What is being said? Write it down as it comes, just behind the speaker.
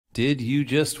Did you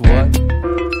just what?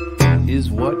 Is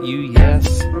what you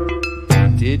yes?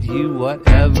 Did you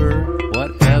whatever?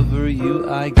 Whatever you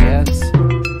I guess?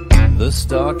 The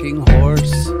stalking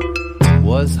horse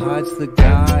was hides the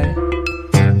guy,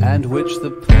 and which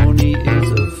the pony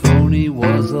is a phony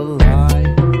was a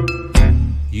lie.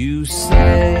 You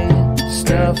say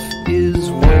stuff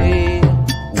is way,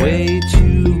 way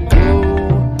to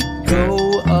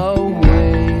go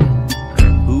away.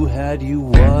 Who had you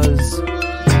was,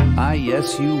 I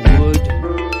yes you would.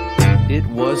 It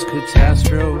was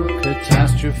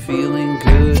catastrophe feeling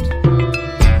good,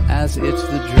 as it's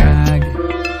the drag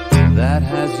that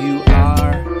has you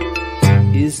are,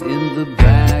 is in the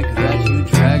bag that you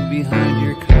drag behind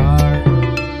your car.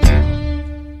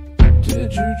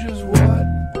 Did you just what?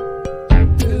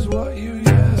 Is what you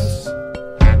yes?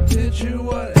 Did you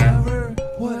whatever?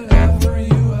 Whatever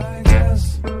you I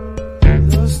guess?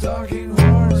 The stalking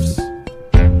horse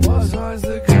was always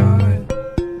the guy,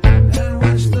 and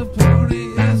which the pony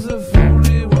is a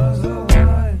phony was a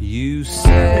lie. You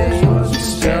say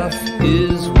stuff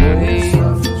is way,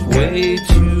 way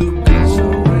to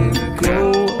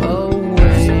go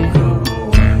away.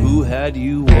 Who had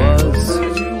you was,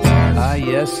 I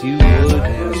yes you would.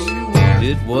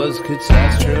 It was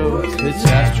catastrophe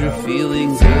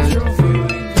feeling good,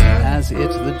 as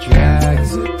it's the drag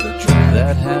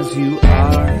that has you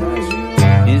are,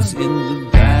 is in the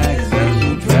bag that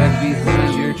you drag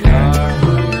behind your car.